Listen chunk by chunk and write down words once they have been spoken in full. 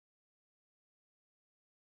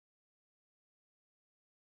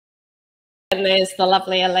And there's the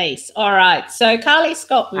lovely Elise. All right. So Karlee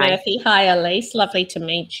Scott Murphy. Hi, Elise. Lovely to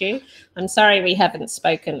meet you. I'm sorry we haven't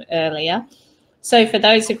spoken earlier. So for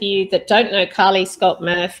those of you that don't know Karlee Scott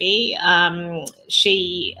Murphy,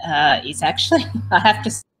 she is actually, I have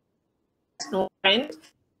to say, a personal friend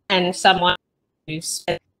and someone who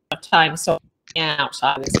spent a lot of time sorting out.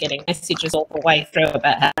 I was getting messages all the way through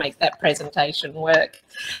about how to make that presentation work.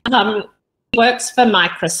 She works for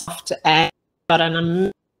Microsoft and got an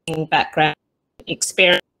amazing background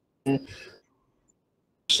experience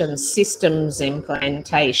in systems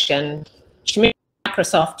implementation. She moved to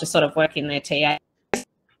Microsoft to sort of work in their TA,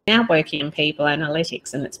 now working in people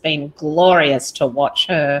analytics, and it's been glorious to watch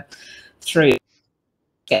her through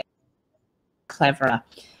get cleverer.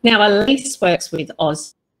 Now Elise works with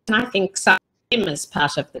AusNet, and I think Sam is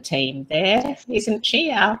part of the team there, isn't she?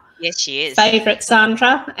 Our yes, she is. Favourite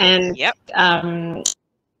Sandra, and yep. AusNet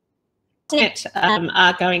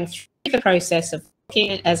are going through the process of looking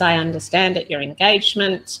at, as I understand it, your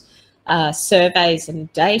engagement, surveys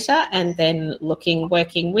and data, and then working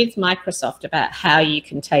with Microsoft about how you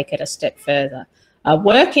can take it a step further. A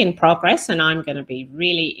work in progress, and I'm going to be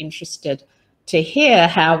really interested to hear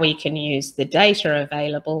how we can use the data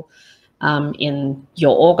available in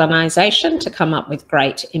your organisation to come up with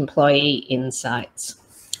great employee insights.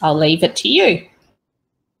 I'll leave it to you.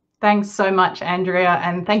 Thanks so much, Andrea,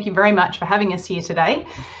 and thank you very much for having us here today.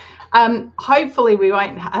 Hopefully we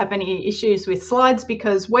won't have any issues with slides,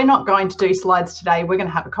 because we're not going to do slides today. We're going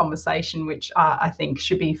to have a conversation, which I think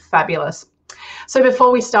should be fabulous. So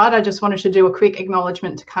before we start, I just wanted to do a quick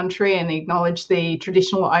acknowledgement to country and acknowledge the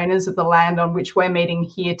traditional owners of the land on which we're meeting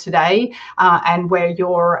here today, and where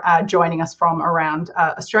you're joining us from around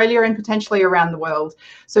Australia and potentially around the world.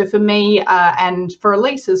 So for me and for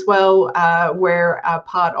Elise as well, we're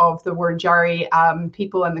part of the Wurundjeri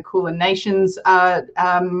people and the Kulin Nations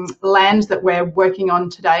land that we're working on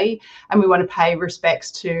today, and we want to pay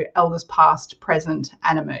respects to elders past, present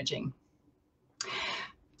and emerging.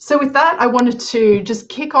 So with that, I wanted to just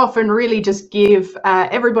kick off and really just give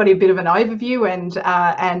everybody a bit of an overview,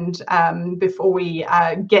 and before we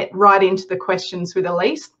get right into the questions with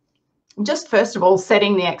Elise, just first of all,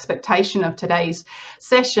 setting the expectation of today's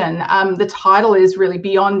session. The title is really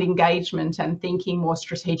Beyond Engagement and Thinking More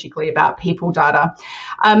Strategically About People Data.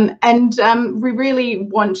 We really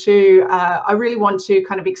want to, I really want to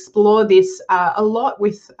kind of explore this a lot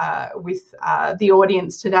with the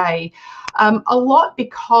audience today. A lot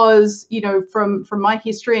because, you know, from my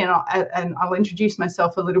history, and I'll introduce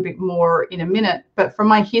myself a little bit more in a minute, but from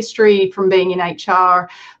my history from being in HR,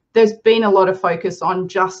 there's been a lot of focus on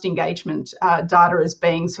just engagement data as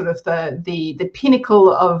being sort of the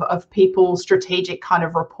pinnacle of people's strategic kind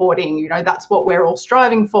of reporting. You know, that's what we're all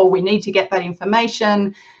striving for. We need to get that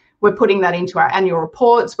information. We're putting that into our annual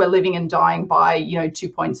reports. We're living and dying by, you know, 2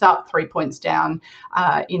 points up, 3 points down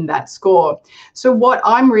in that score. So what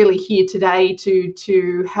I'm really here today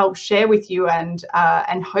to help share with you, and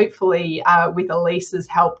hopefully with Elise's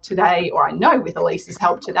help today, or I know with Elise's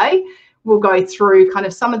help today, we'll go through kind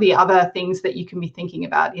of some of the other things that you can be thinking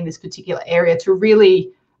about in this particular area to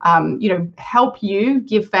really you know, help you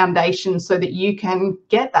give foundation so that you can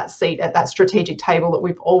get that seat at that strategic table that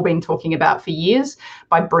we've all been talking about for years,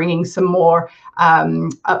 by bringing some more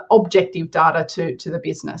objective data to the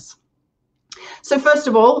business. So first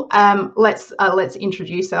of all, let's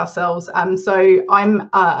introduce ourselves. So I'm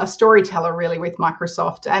a storyteller really with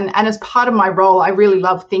Microsoft, and as part of my role, I really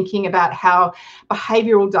love thinking about how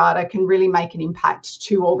behavioural data can really make an impact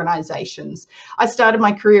to organisations. I started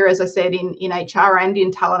my career, as I said, in HR and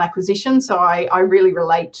in talent acquisition, so I really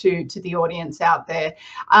relate to the audience out there.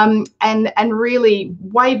 And really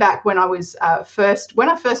way back when I was first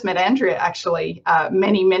met Andrea, actually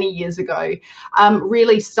many years ago,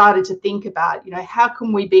 really started to think about, you know, how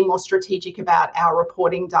can we be more strategic about our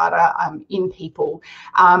reporting data in people,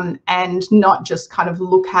 and not just kind of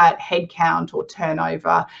look at headcount or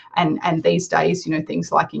turnover, and these days, you know,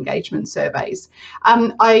 things like engagement surveys.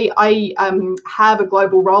 I have a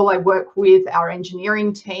global role. I work with our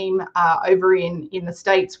engineering team over in the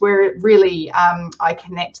States, where really I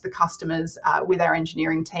connect the customers with our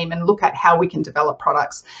engineering team and look at how we can develop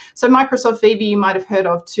products. So Microsoft Viva, you might have heard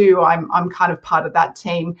of too. I'm kind of part of that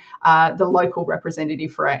team, the local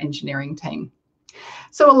representative for our engineering team.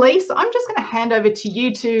 So Elise, I'm just going to hand over to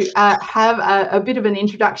you to have a bit of an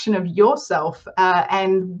introduction of yourself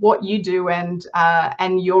and what you do, and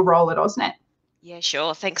your role at AusNet. Yeah,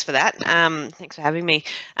 sure. Thanks for that. Thanks for having me.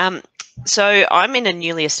 So I'm in a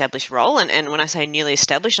newly established role, and when I say newly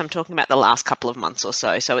established, I'm talking about the last couple of months or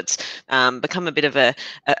so. So it's become a bit of a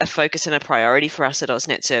focus and a priority for us at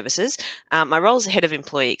AusNet Services. My role is head of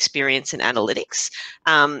employee experience and analytics,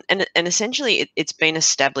 and essentially it's been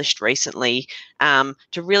established recently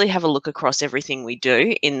to really have a look across everything we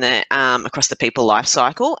do in the across the people life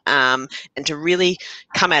cycle, and to really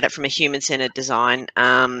come at it from a human-centered design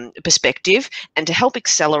perspective, and to help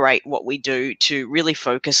accelerate what we do to really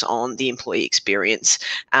focus on the employee experience.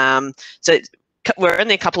 So we're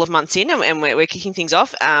only a couple of months in, and we're kicking things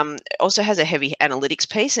off. It also has a heavy analytics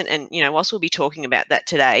piece, and whilst we'll be talking about that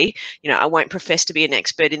today, I won't profess to be an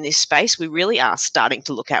expert in this space. We really are starting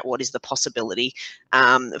to look at what is the possibility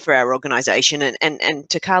for our organisation, and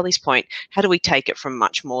to Karlee's point, how do we take it from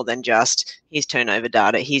much more than just here's turnover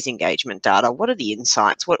data, here's engagement data? What are the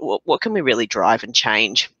insights? What can we really drive and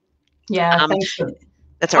change? Yeah, thanks.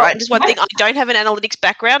 That's all right. Just one thing, I don't have an analytics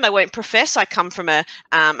background. I won't profess. I come from a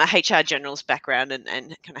HR generalist background and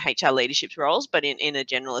kind of HR leadership roles, but in a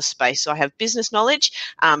generalist space. So I have business knowledge,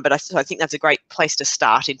 but I think that's a great place to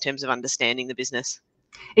start in terms of understanding the business.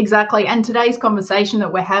 Exactly. And today's conversation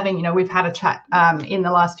that we're having, we've had a chat in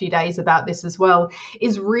the last few days about this as well,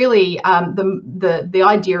 is really the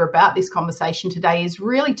idea about this conversation today is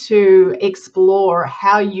really to explore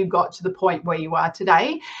how you got to the point where you are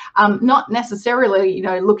today. Not necessarily,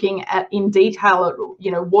 looking at in detail at,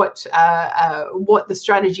 what the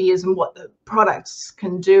strategy is and what the products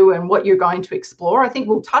can do and what you're going to explore. I think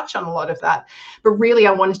we'll touch on a lot of that, but really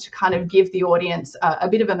I wanted to kind of give the audience a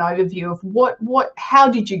bit of an overview of how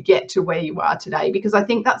did you get to where you are today? Because I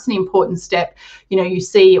think that's an important step. You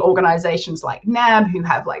see organizations like NAB who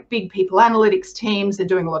have like big people analytics teams. They're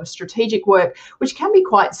doing a lot of strategic work, which can be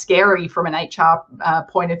quite scary from an HR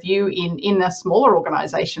point of view in a smaller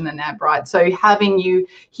organization than NAB, right? So having you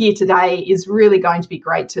here today is really going to be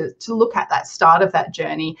great to look at that start of that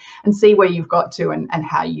journey and see where you've got to and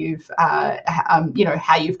how you've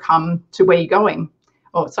how you've come to where you're going.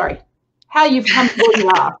 Oh, sorry. How you've come to where you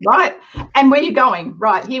are, right? And where you're going,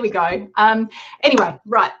 right? Here we go. Anyway,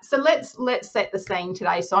 right. So let's set the scene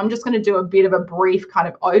today. So I'm just going to do a bit of a brief kind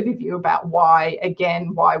of overview about why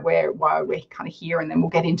we're kind of here, and then we'll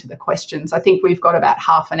get into the questions. I think we've got about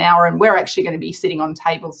half an hour, and we're actually going to be sitting on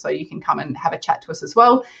tables, so you can come and have a chat to us as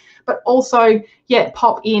well. But also, yeah,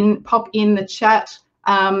 pop in the chat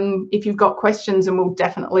if you've got questions, and we'll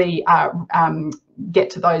definitely get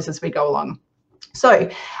to those as we go along. So,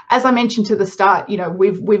 as I mentioned to the start,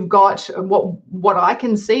 we've got what I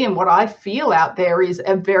can see and what I feel out there is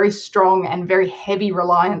a very strong and very heavy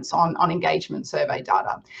reliance on engagement survey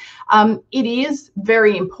data. It is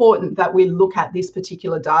very important that we look at this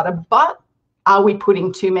particular data, but are we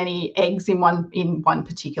putting too many eggs in one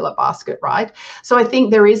particular basket, right? So I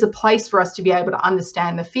think there is a place for us to be able to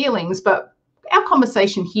understand the feelings, but our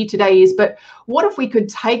conversation here today is, but what if we could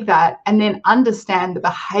take that and then understand the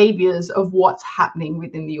behaviors of what's happening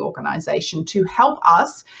within the organization to help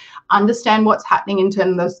us understand what's happening in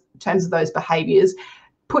terms of those behaviors,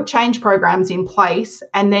 put change programs in place,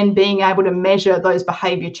 and then being able to measure those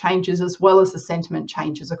behavior changes as well as the sentiment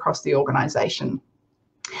changes across the organization.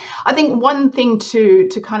 I think one thing to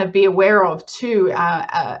kind of be aware of too,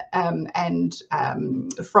 from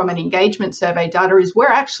an engagement survey data, is we're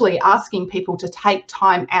actually asking people to take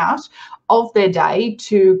time out of their day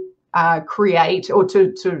to create or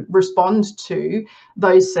to respond to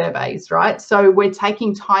those surveys, right? So we're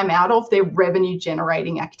taking time out of their revenue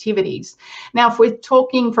generating activities. Now, if we're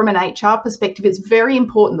talking from an HR perspective, it's very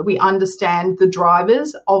important that we understand the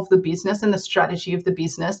drivers of the business and the strategy of the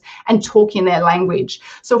business and talk in their language.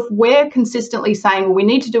 So if we're consistently saying, well, we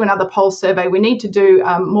need to do another pulse survey, we need to do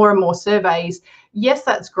more and more surveys, yes,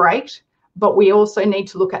 that's great. But we also need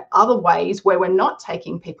to look at other ways where we're not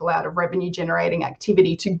taking people out of revenue generating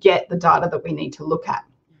activity to get the data that we need to look at.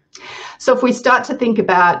 So if we start to think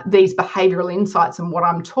about these behavioural insights, and what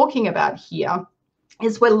I'm talking about here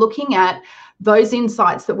is we're looking at those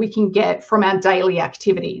insights that we can get from our daily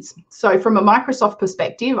activities. So from a Microsoft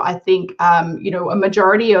perspective, I think, a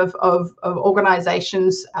majority of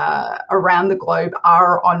organizations around the globe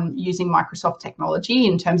are using Microsoft technology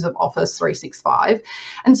in terms of Office 365.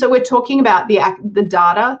 And so we're talking about the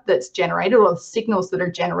data that's generated, or the signals that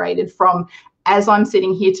are generated from, as I'm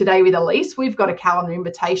sitting here today with Elise, we've got a calendar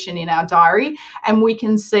invitation in our diary, and we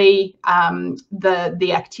can see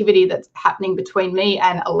the activity that's happening between me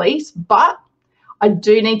and Elise, but I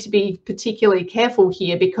do need to be particularly careful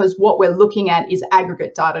here, because what we're looking at is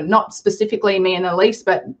aggregate data, not specifically me and Elise,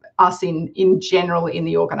 but us in general in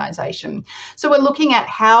the organisation. So we're looking at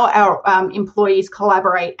how our employees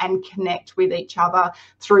collaborate and connect with each other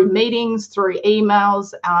through meetings, through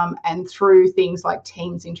emails, and through things like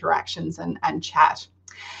Teams interactions and chat.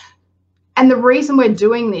 And the reason we're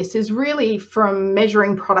doing this is really, from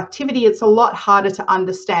measuring productivity, it's a lot harder to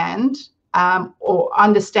understand or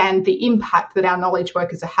understand the impact that our knowledge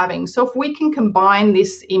workers are having. So if we can combine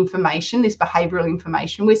this information, this behavioural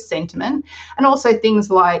information, with sentiment, and also things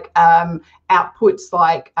like outputs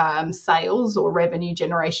like sales or revenue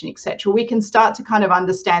generation, etc., we can start to kind of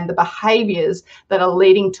understand the behaviours that are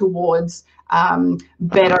leading towards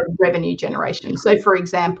better revenue generation. So, for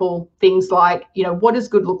example, things like, what does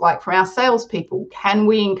good look like for our salespeople? Can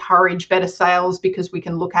we encourage better sales because we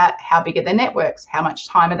can look at how big are their networks, how much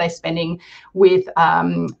time are they spending with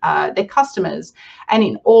their customers? And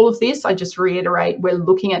in all of this, I just reiterate, we're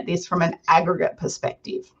looking at this from an aggregate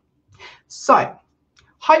perspective. So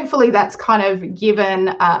hopefully that's kind of given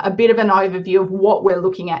a bit of an overview of what we're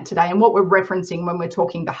looking at today and what we're referencing when we're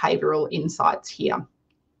talking behavioural insights here.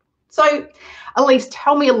 So, Elise,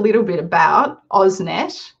 tell me a little bit about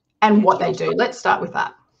AusNet and what they do. Let's start with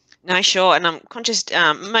that. No, sure. And I'm conscious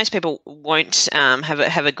most people won't have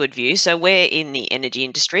a good view. So we're in the energy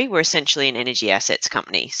industry. We're essentially an energy assets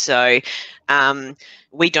company. So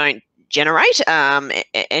we don't generate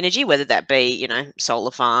energy, whether that be,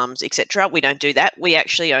 solar farms, etc. We don't do that. We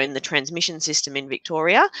actually own the transmission system in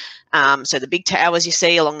Victoria. So the big towers you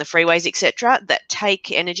see along the freeways, etc., that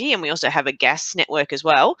take energy, and we also have a gas network as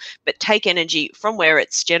well, but take energy from where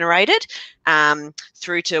it's generated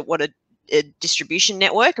through to what a distribution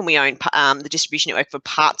network, and we own the distribution network for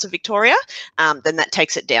parts of Victoria. Then that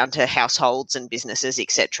takes it down to households and businesses,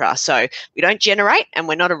 etc. So we don't generate, and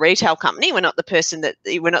we're not a retail company. We're not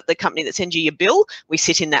the company that sends you your bill. We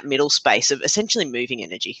sit in that middle space of essentially moving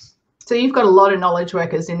energy. So you've got a lot of knowledge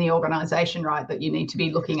workers in the organisation, right, that you need to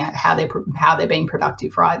be looking at how they're being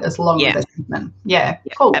productive, right, as long as assessment. Yeah,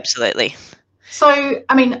 cool. Absolutely. So,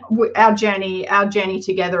 I mean, our journey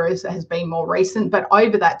together has been more recent, but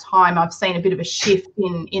over that time, I've seen a bit of a shift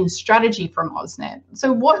in strategy from AusNet.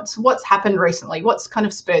 So, what's happened recently? What's kind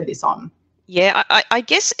of spurred this on? Yeah, I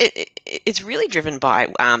guess it's really driven by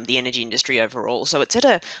the energy industry overall. So it's at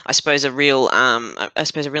a real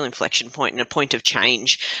inflection point and a point of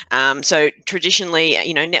change. So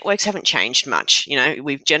traditionally, networks haven't changed much.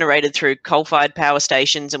 We've generated through coal-fired power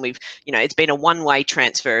stations, and it's been a one-way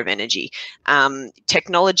transfer of energy.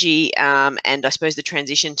 Technology and I suppose the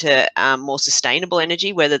transition to more sustainable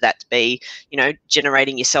energy, whether that be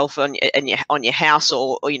generating yourself on your house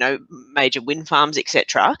or major wind farms,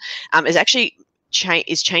 etc., is actually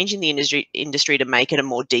changing the industry to make it a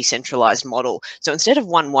more decentralized model. So instead of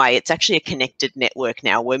one way, it's actually a connected network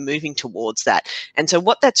now. We're moving towards that. And so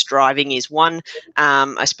what that's driving is one,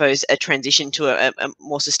 I suppose, a transition to a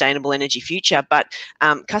more sustainable energy future, but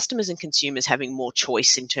customers and consumers having more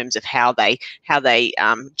choice in terms of how they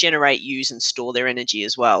generate, use and store their energy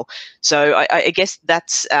as well. So I guess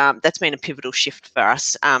that's been a pivotal shift for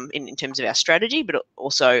us in terms of our strategy, but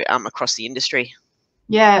also across the industry.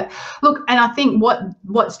 Yeah, look, and I think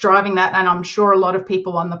what's driving that, and I'm sure a lot of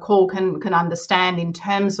people on the call can understand in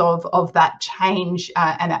terms of that change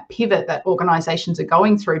and that pivot that organisations are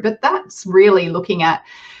going through, but that's really looking at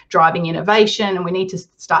driving innovation, and we need to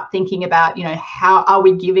start thinking about, how are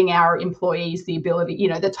we giving our employees the ability,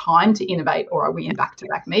 the time to innovate, or are we in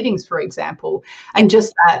back-to-back meetings, for example, and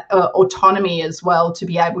just that autonomy as well to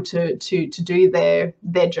be able to do their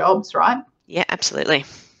jobs, right? Yeah, absolutely.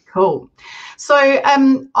 Cool. So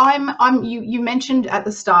you mentioned at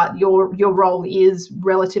the start your role is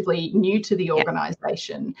relatively new to the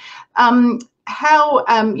organisation. Why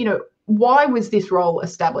was this role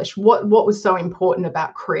established? What was so important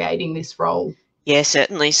about creating this role? Yeah,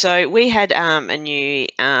 certainly. So we had a new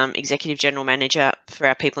executive general manager for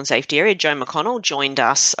our people and safety area, Jo McConnell, joined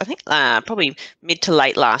us, I think, probably mid to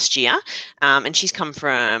late last year. And she's come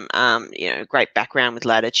from, great background with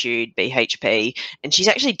Latitude, BHP, and she's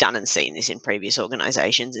actually done and seen this in previous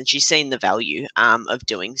organisations, and she's seen the value of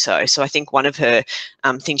doing so. So I think one of her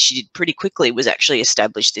things she did pretty quickly was actually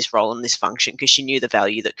establish this role and this function, because she knew the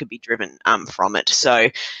value that could be driven from it. So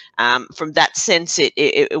from that sense,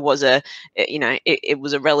 it was a, it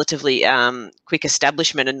was a relatively quick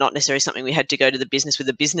establishment, and not necessarily something we had to go to the business with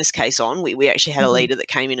a business case on. We actually had a leader that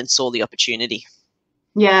came in and saw the opportunity.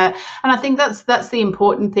 Yeah, and I think that's the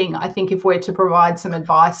important thing. I think if we're to provide some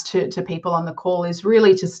advice to people on the call, is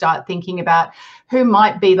really to start thinking about who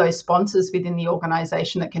might be those sponsors within the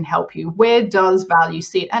organization that can help you. Where does value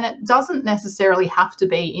sit? And it doesn't necessarily have to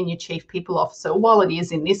be in your chief people officer. While it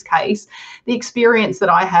is in this case, the experience that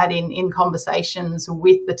I had in conversations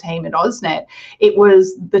with the team at AusNet, it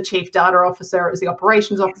was the chief data officer, it was the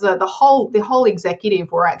operations officer, the whole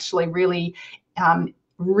executive were actually really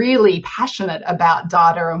really passionate about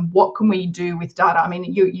data and what can we do with data. I mean,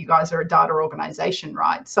 you guys are a data organization,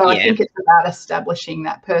 right? So yeah. I think it's about establishing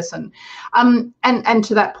that person. And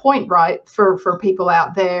to that point, right, for people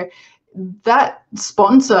out there, that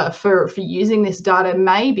sponsor for using this data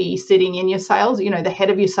may be sitting in your sales, the head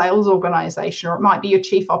of your sales organization, or it might be your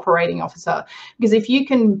chief operating officer. Because if you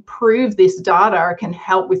can prove this data, it can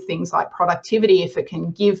help with things like productivity. If it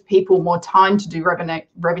can give people more time to do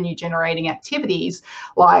revenue generating activities,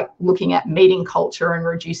 like looking at meeting culture and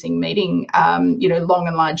reducing meeting, long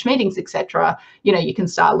and large meetings, etc., you can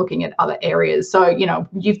start looking at other areas. So,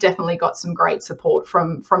 you've definitely got some great support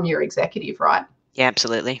from your executive, right? Yeah,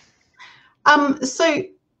 absolutely. So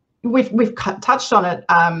we've touched on it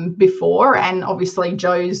before, and obviously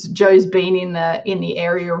Joe's been in the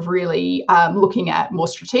area of really looking at more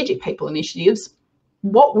strategic people initiatives.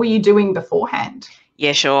 What were you doing beforehand?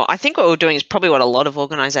 Yeah, sure. I think what we're doing is probably what a lot of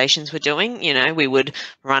organisations were doing. We would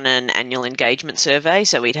run an annual engagement survey.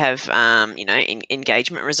 So we'd have,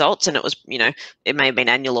 engagement results, and it was, it may have been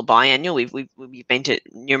annual or biannual. We've been to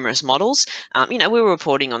numerous models. We were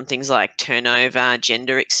reporting on things like turnover,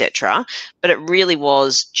 gender, etc. But it really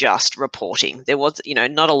was just reporting. There was,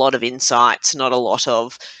 not a lot of insights, not a lot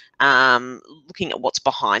of looking at what's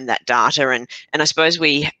behind that data, and I suppose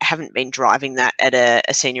we haven't been driving that at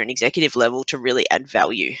a senior and executive level to really add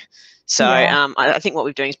value. So yeah. I think what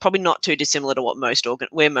we're doing is probably not too dissimilar to what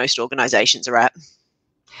where most organisations are at.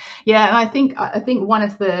 Yeah, and I think one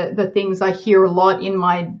of the things I hear a lot in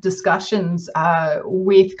my discussions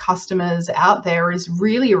with customers out there is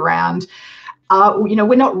really around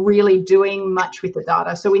we're not really doing much with the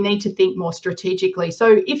data, so we need to think more strategically.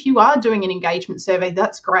 So if you are doing an engagement survey,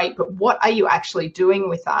 that's great, but what are you actually doing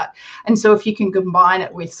with that? And so if you can combine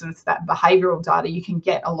it with sort of that behavioural data, you can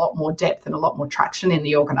get a lot more depth and a lot more traction in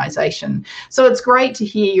the organisation. So it's great to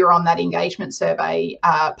hear you're on that engagement survey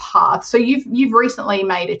path. So you've recently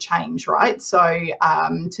made a change, right? So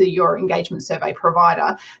to your engagement survey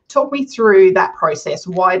provider. Talk me through that process.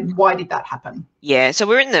 Why did that happen? Yeah, so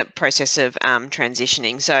we're in the process of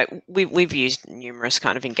transitioning. So we've used numerous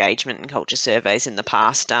kind of engagement and culture surveys in the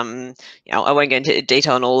past. I won't go into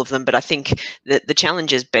detail on all of them, but I think that the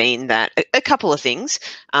challenge has been that a couple of things.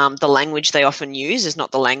 The language they often use is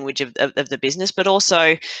not the language of the business, but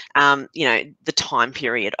also, the time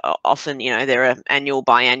period. Often, they're an annual,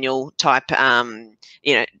 biannual type,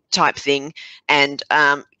 type thing, and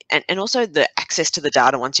also the access to the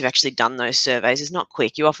data once you've actually done those surveys is not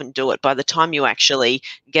quick. You often do it. By the time you actually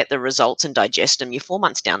get the results and digest them, you're 4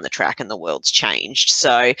 months down the track and the world's changed.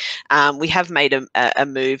 So we have made a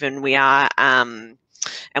move, and we are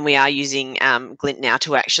using Glint now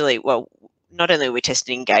to actually, not only are we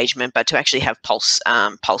testing engagement, but to actually have pulse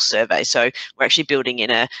surveys. So we're actually building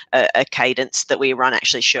in a cadence that we run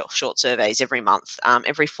actually short surveys every month,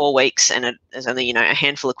 every 4 weeks, and there's only a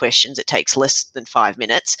handful of questions. It takes less than 5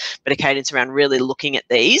 minutes, but a cadence around really looking at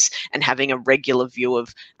these and having a regular view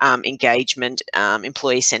of engagement,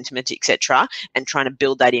 employee sentiment, etc., and trying to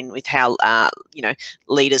build that in with how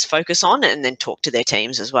leaders focus on and then talk to their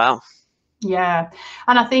teams as well. Yeah,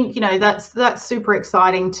 and I think that's super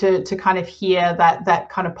exciting to kind of hear that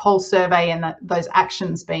kind of pulse survey and those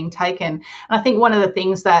actions being taken. And I think one of the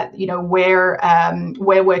things that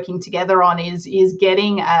we're working together on is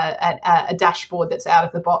getting a dashboard that's out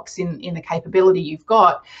of the box in the capability you've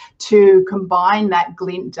got to combine that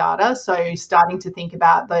Glint data. So starting to think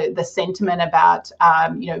about the sentiment about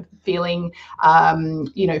feeling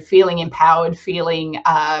empowered, feeling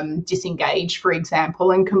disengaged, for example,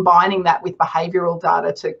 and combining that with behavioural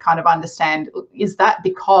data to kind of understand, is that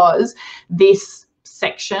because this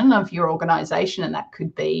section of your organisation, and that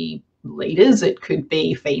could be leaders, it could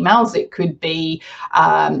be females, it could be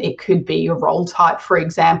a role type, for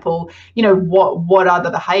example, what are the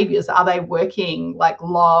behaviours? Are they working like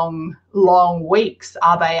long weeks?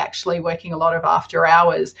 Are they actually working a lot of after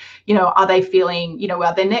hours? Are they feeling,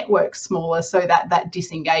 are their networks smaller, so that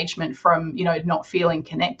disengagement from not feeling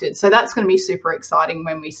connected? So that's going to be super exciting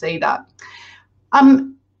when we see that.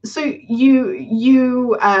 So we've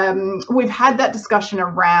had that discussion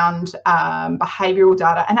around behavioural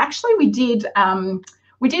data, and actually we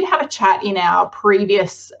We did have a chat in our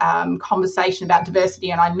previous conversation about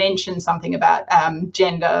diversity, and I mentioned something about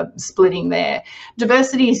gender splitting there.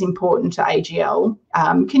 Diversity is important to AGL.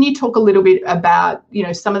 Can you talk a little bit about, you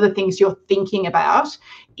know, some of the things you're thinking about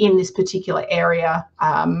in this particular area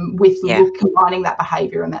with combining that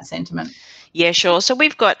behaviour and that sentiment? Yeah, sure. So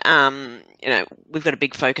we've got, you know, we've got a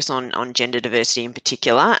big focus on gender diversity in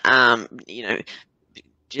particular. You know,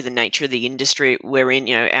 due to the nature of the industry we're in,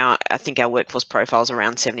 you know, I think our workforce profile is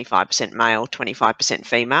around 75% male, 25%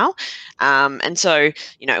 female. And so,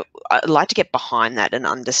 you know, I'd like to get behind that and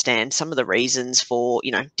understand some of the reasons for,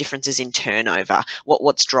 you know, differences in turnover,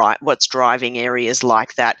 what's driving areas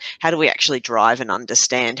like that. How do we actually drive and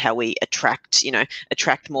understand how we attract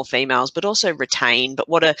more females, but also retain? But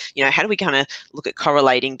how do we kind of look at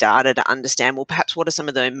correlating data to understand, well, perhaps what are some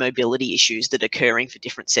of the mobility issues that are occurring for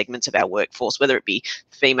different segments of our workforce, whether it be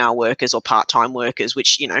female workers or part-time workers,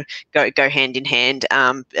 which, you know, go hand in hand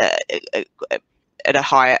at a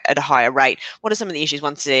higher rate. What are some of the issues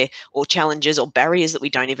once there, or challenges or barriers that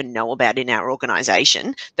we don't even know about in our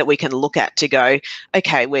organisation that we can look at to go,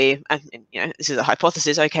 okay, you know, this is a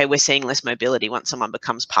hypothesis, okay, we're seeing less mobility once someone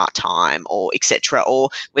becomes part-time, or etc.,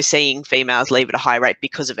 or we're seeing females leave at a high rate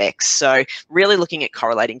because of X. So really looking at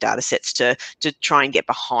correlating data sets to try and get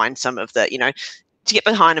behind some of the, you know, to get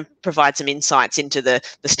behind and provide some insights into the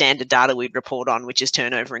standard data we'd report on, which is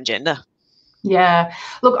turnover and gender. Yeah,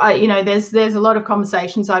 look, you know, there's a lot of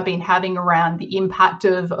conversations I've been having around the impact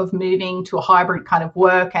of moving to a hybrid kind of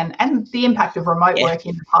work, and the impact of remote work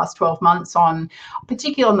in the past 12 months on,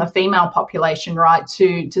 particularly on the female population, right?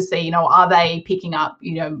 To see, you know, are they picking up,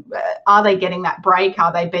 you know, are they getting that break?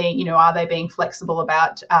 Are they being flexible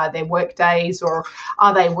about their work days, or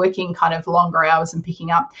are they working kind of longer hours and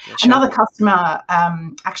picking up? Yeah, sure. Another customer,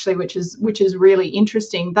 actually, which is really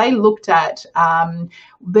interesting, they looked at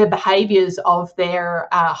the behaviours of their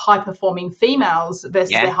high-performing females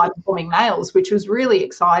versus their high-performing males, which was really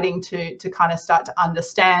exciting to kind of start to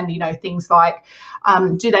understand, you know, things like,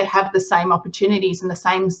 do they have the same opportunities and the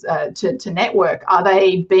same to network? Are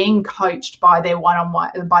they being coached by their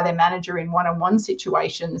manager in one-on-one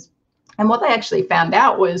situations? And what they actually found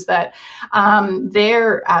out was that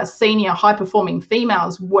their senior high-performing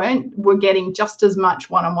females were getting just as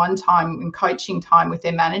much one-on-one time and coaching time with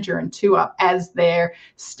their manager and two-up as their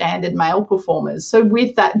standard male performers. So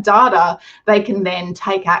with that data, they can then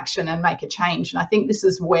take action and make a change. And I think this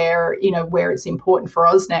is where, you know, where it's important for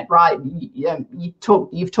AusNet, right?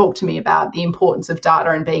 You've talked to me about the importance of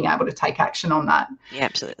data and being able to take action on that. Yeah,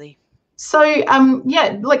 absolutely. So,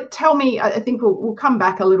 yeah, like, tell me, I think we'll come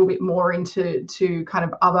back a little bit more into kind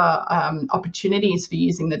of other opportunities for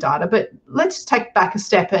using the data, but let's take back a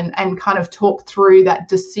step and kind of talk through that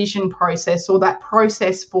decision process, or that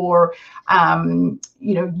process for,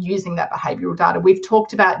 you know, using that behavioural data. We've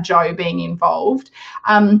talked about Joe being involved.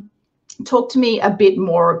 Talk to me a bit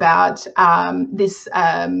more about this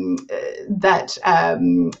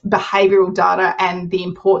behavioural data and the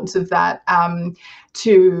importance of that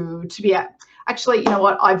to be actually, you know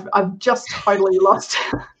what, I've just totally lost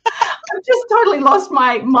I've just totally lost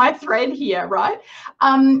my thread here, right?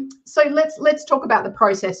 So let's talk about the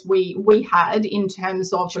process we had in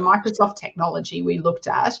terms of the Microsoft technology we looked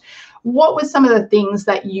at. What were some of the things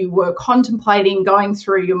that you were contemplating, going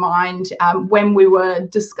through your mind when we were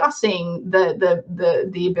discussing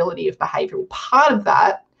the ability of behavioural? Part of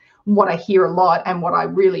that, what I hear a lot and what I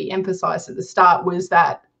really emphasised at the start, was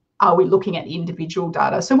that, are we looking at individual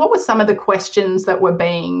data? So what were some of the questions that were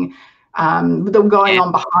being that were going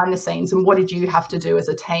on behind the scenes, and what did you have to do as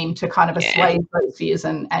a team to kind of assuage those fears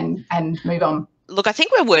and move on? Look, I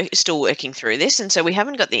think we're still working through this, and so we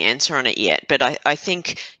haven't got the answer on it yet. But I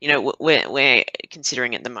think, you know, we're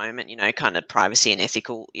considering at the moment, you know, kind of privacy and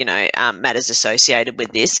ethical, you know, matters associated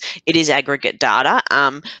with this. It is aggregate data,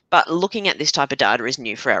 but looking at this type of data is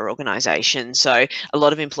new for our organisation. So a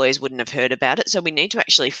lot of employees wouldn't have heard about it. So we need to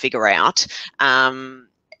actually figure out,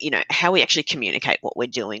 you know, how we actually communicate what we're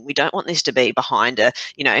doing. We don't want this to be behind a,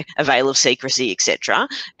 you know, a veil of secrecy, etc.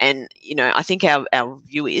 And, you know, I think our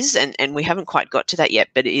view is, and we haven't quite got to that yet,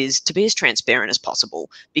 but it is to be as transparent as possible,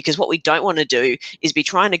 because what we don't want to do is be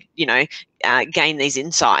trying to, you know, gain these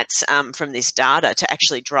insights from this data to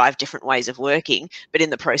actually drive different ways of working, but in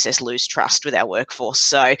the process lose trust with our workforce.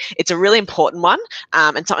 So it's a really important one,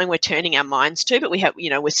 and something we're turning our minds to, but we have, you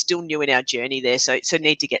know, we're still new in our journey there, so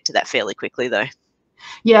need to get to that fairly quickly though.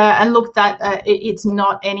 Yeah, and look, that it's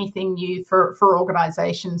not anything new for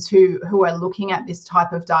organisations who are looking at this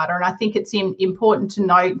type of data. And I think it's important to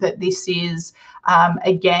note that this is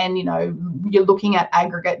Again, you know, you're looking at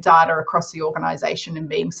aggregate data across the organization and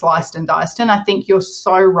being sliced and diced. And I think you're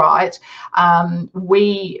so right.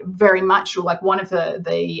 We very much, like, one of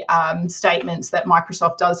the statements that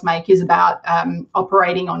Microsoft does make is about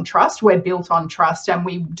operating on trust. We're built on trust, and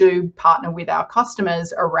we do partner with our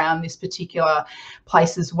customers around this particular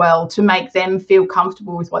place as well to make them feel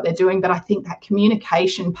comfortable with what they're doing. But I think that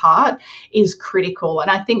communication part is critical. And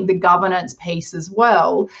I think the governance piece as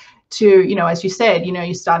well, to, you know, as you said, you know,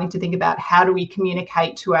 you're starting to think about how do we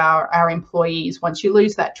communicate to our employees. Once you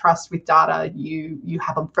lose that trust with data, you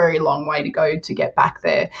have a very long way to go to get back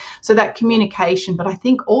there. So that communication, but I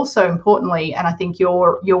think also importantly, and I think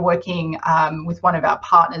you're working with one of our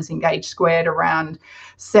partners, Engage Squared, around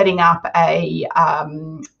setting up a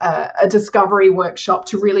discovery workshop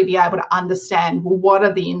to really be able to understand, well, what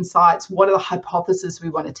are the insights, what are the hypotheses we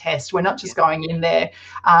want to test. We're not just going in there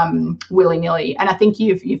willy-nilly. And I think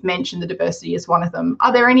you've mentioned the diversity as one of them.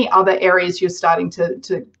 Are there any other areas you're starting to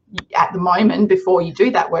at the moment, before you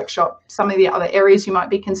do that workshop, some of the other areas you might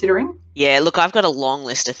be considering? Yeah, look, I've got a long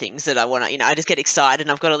list of things that I want to, you know, I just get excited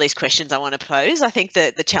and I've got all these questions I want to pose. I think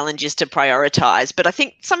that the challenge is to prioritize, but I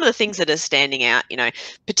think some of the things that are standing out, you know,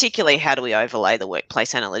 particularly how do we overlay the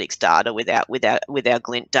workplace analytics data with our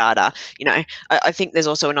Glint data? You know, I think there's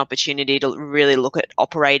also an opportunity to really look at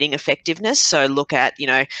operating effectiveness. So look at, you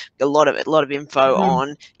know, a lot of info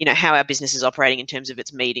on, you know, how our business is operating in terms of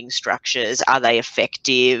its meeting structures. Are they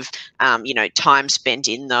effective? You know, time spent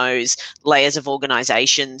in those layers of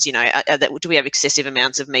organizations, you know, do we have excessive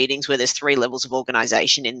amounts of meetings where there's 3 levels of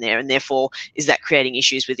organization in there, and therefore is that creating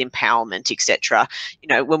issues with empowerment, etc.? You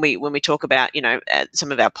know, when we talk about, you know,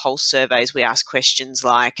 some of our pulse surveys, we ask questions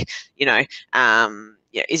like, you know,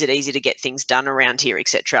 is it easy to get things done around here,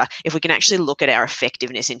 etc. If we can actually look at our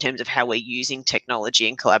effectiveness in terms of how we're using technology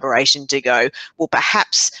and collaboration to go, well,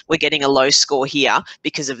 perhaps we're getting a low score here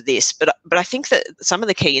because of this. But I think that some of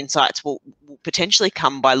the key insights will potentially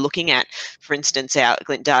come by looking at, for instance, our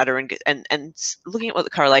Glint data and looking at what the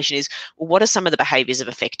correlation is. Well, what are some of the behaviours of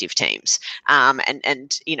effective teams?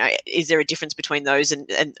 And you know, is there a difference between those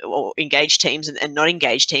and or engaged teams and not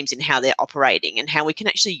engaged teams in how they're operating, and how we can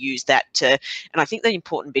actually use that to, and I think the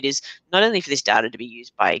important bit is not only for this data to be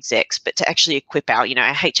used by execs, but to actually equip our, you know,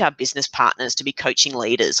 our HR business partners to be coaching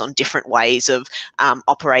leaders on different ways of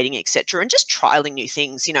operating, etc., and just trialing new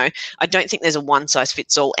things. You know, I don't think there's a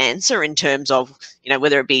one-size-fits-all answer in terms of, you know,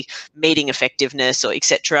 whether it be meeting effectiveness or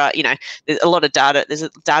etc. You know, there's a lot of data. There's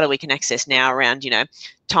data we can access now around, you know,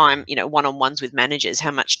 time, you know, one-on-ones with managers, how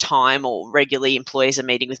much time or regularly employees are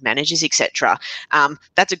meeting with managers, etc.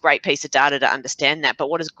 That's a great piece of data to understand that. But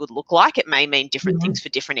what does good look like? It may mean different things for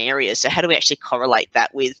different areas. So how do we actually correlate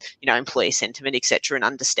that with, you know, employee sentiment, etc., and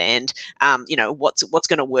understand, you know, what's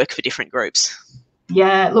going to work for different groups?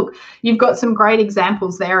 Yeah, look, you've got some great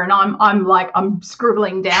examples there, and I'm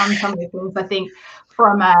scribbling down some of the things. I think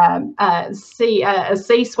from a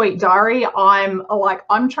C-suite diary,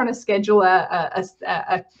 I'm trying to schedule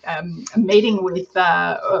a meeting with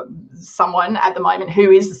someone at the moment who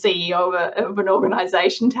is the CEO of an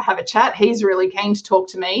organization to have a chat. He's really keen to talk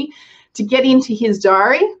to me. To get into his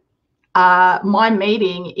diary, my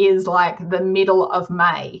meeting is like the middle of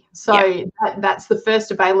May. So that's the first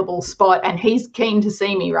available spot, and he's keen to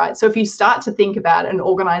see me, right? So if you start to think about an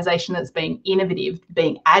organization that's being innovative,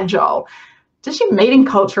 being agile, does your meeting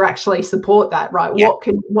culture actually support that, right?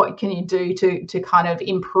 What can you do to kind of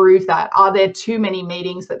improve that? Are there too many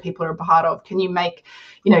meetings that people are a part of? Can you make,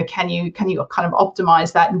 you know, can you kind of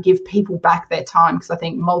optimize that and give people back their time? Because I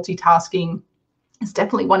think multitasking, it's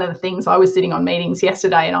definitely one of the things. I was sitting on meetings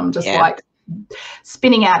yesterday and I'm just like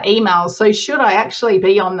spinning out emails. So should I actually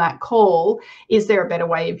be on that call? Is there a better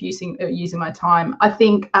way of using my time? I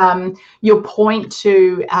think your point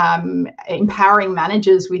to empowering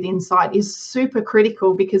managers with insight is super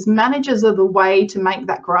critical, because managers are the way to make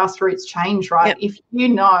that grassroots change, right? If you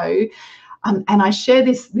know, and I share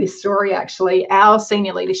this story, actually, our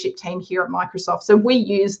senior leadership team here at Microsoft. So we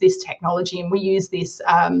use this technology and we use this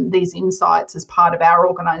these insights as part of our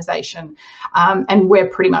organization. And we're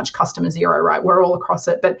pretty much customer zero, right? We're all across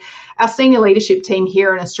it. But our senior leadership team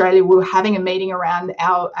here in Australia, we were having a meeting around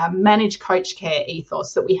our managed coach care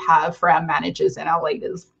ethos that we have for our managers and our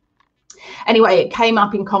leaders. Anyway, it came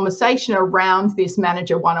up in conversation around this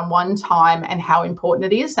manager one-on-one time and how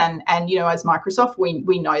important it is. And you know, as Microsoft,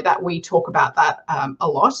 we know that, we talk about that a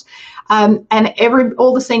lot. And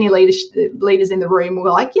all the senior leaders in the room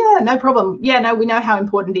were like, yeah, no problem. Yeah, no, we know how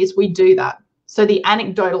important it is. We do that. So the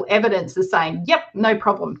anecdotal evidence is saying, yep, no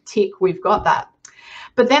problem. Tick, we've got that.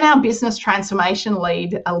 But then our business transformation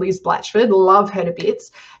lead, Elise Blatchford, love her to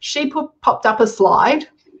bits. She popped up a slide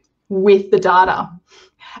with the data.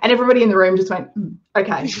 And everybody in the room just went, okay,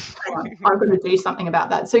 hang on, I've got to do something about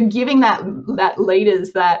that. So giving that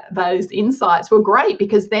leaders those insights were great,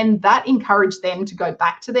 because then that encouraged them to go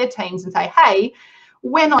back to their teams and say, hey,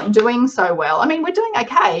 we're not doing so well. I mean, we're doing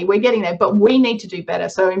okay, we're getting there, but we need to do better.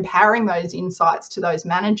 So empowering those insights to those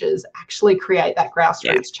managers actually create that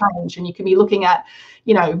grassroots change. And you can be looking at,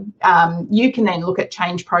 you know, you can then look at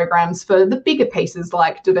change programs for the bigger pieces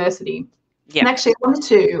like diversity. Yep. And actually, I wanted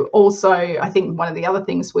to also, I think one of the other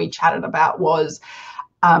things we chatted about was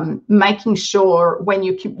making sure when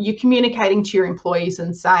you're communicating to your employees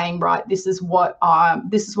and saying, right, this is what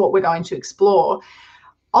we're going to explore.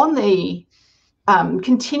 On the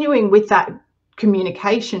continuing with that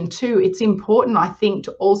communication too, it's important, I think,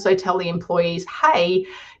 to also tell the employees, hey,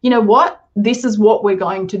 you know what, this is what we're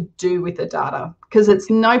going to do with the data, because it's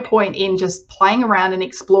no point in just playing around and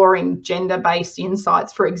exploring gender-based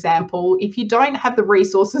insights, for example, if you don't have the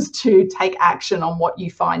resources to take action on what you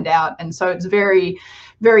find out. And so it's very,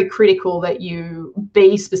 very critical that you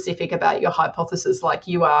be specific about your hypothesis like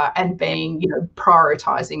you are, and being, you know,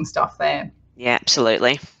 prioritizing stuff there. Yeah,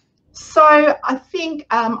 absolutely. So I think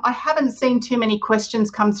I haven't seen too many questions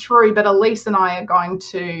come through, but Elise and I are going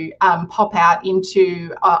to pop out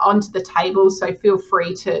onto the table. So feel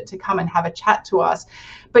free to come and have a chat to us.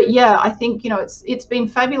 But yeah, I think, you know, it's been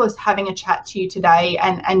fabulous having a chat to you today,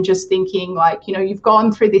 and just thinking, like, you know, you've gone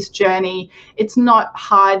through this journey. It's not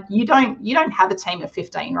hard. You don't have a team of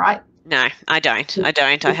 15, right? No, I don't. I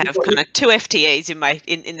have kind of 2 FTEs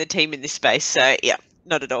in the team in this space. So yeah,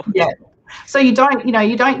 not at all. Yeah. So you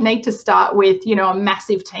don't need to start with, you know, a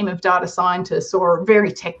massive team of data scientists or very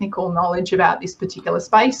technical knowledge about this particular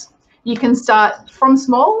space. You can start from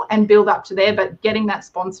small and build up to there, but getting that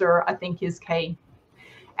sponsor, I think, is key.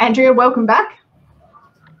 Andrea, welcome back.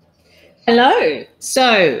 Hello.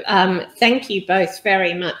 So thank you both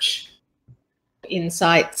very much for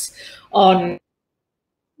insights on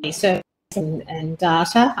research and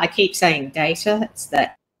data. I keep saying data. It's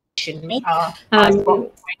that. So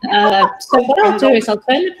what I'll do is I'll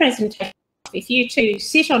turn the presentation off. If you two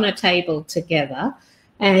sit on a table together,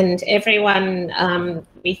 and everyone,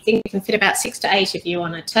 we think we can fit about 6 to 8 of you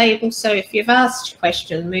on a table. So if you've asked a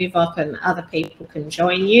question, move up and other people can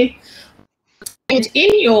join you. And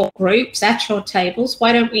in your groups, at your tables,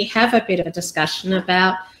 why don't we have a bit of a discussion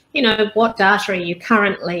about, you know, what data are you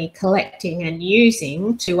currently collecting and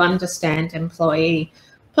using to understand employee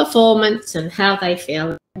performance and how they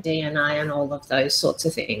feel, D&I and all of those sorts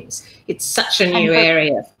of things. It's such a new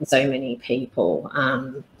area for so many people,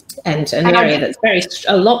 and an area that's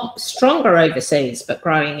a lot stronger overseas, but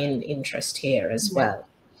growing in interest here as well.